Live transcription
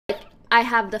I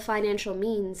have the financial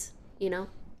means,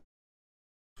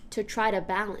 to try to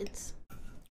balance.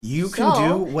 You can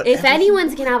do whatever. If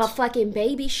anyone's gonna have a fucking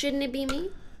baby, shouldn't it be me?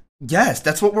 Yes,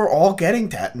 that's what we're all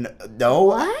getting at. No.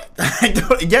 What?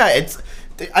 Yeah,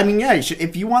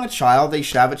 if you want a child, they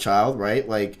should have a child, right?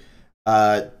 Like,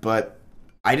 but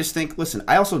I just think, listen,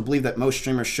 I also believe that most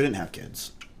streamers shouldn't have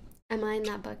kids. Am I in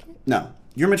that bucket? No,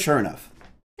 you're mature enough.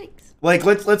 Thanks. Like,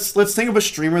 let's think of a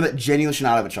streamer that genuinely should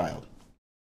not have a child.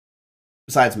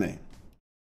 Besides me.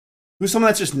 Who's someone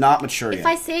that's just not mature yet? If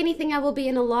I say anything, I will be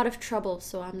in a lot of trouble,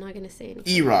 so I'm not going to say anything.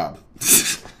 E-Rob.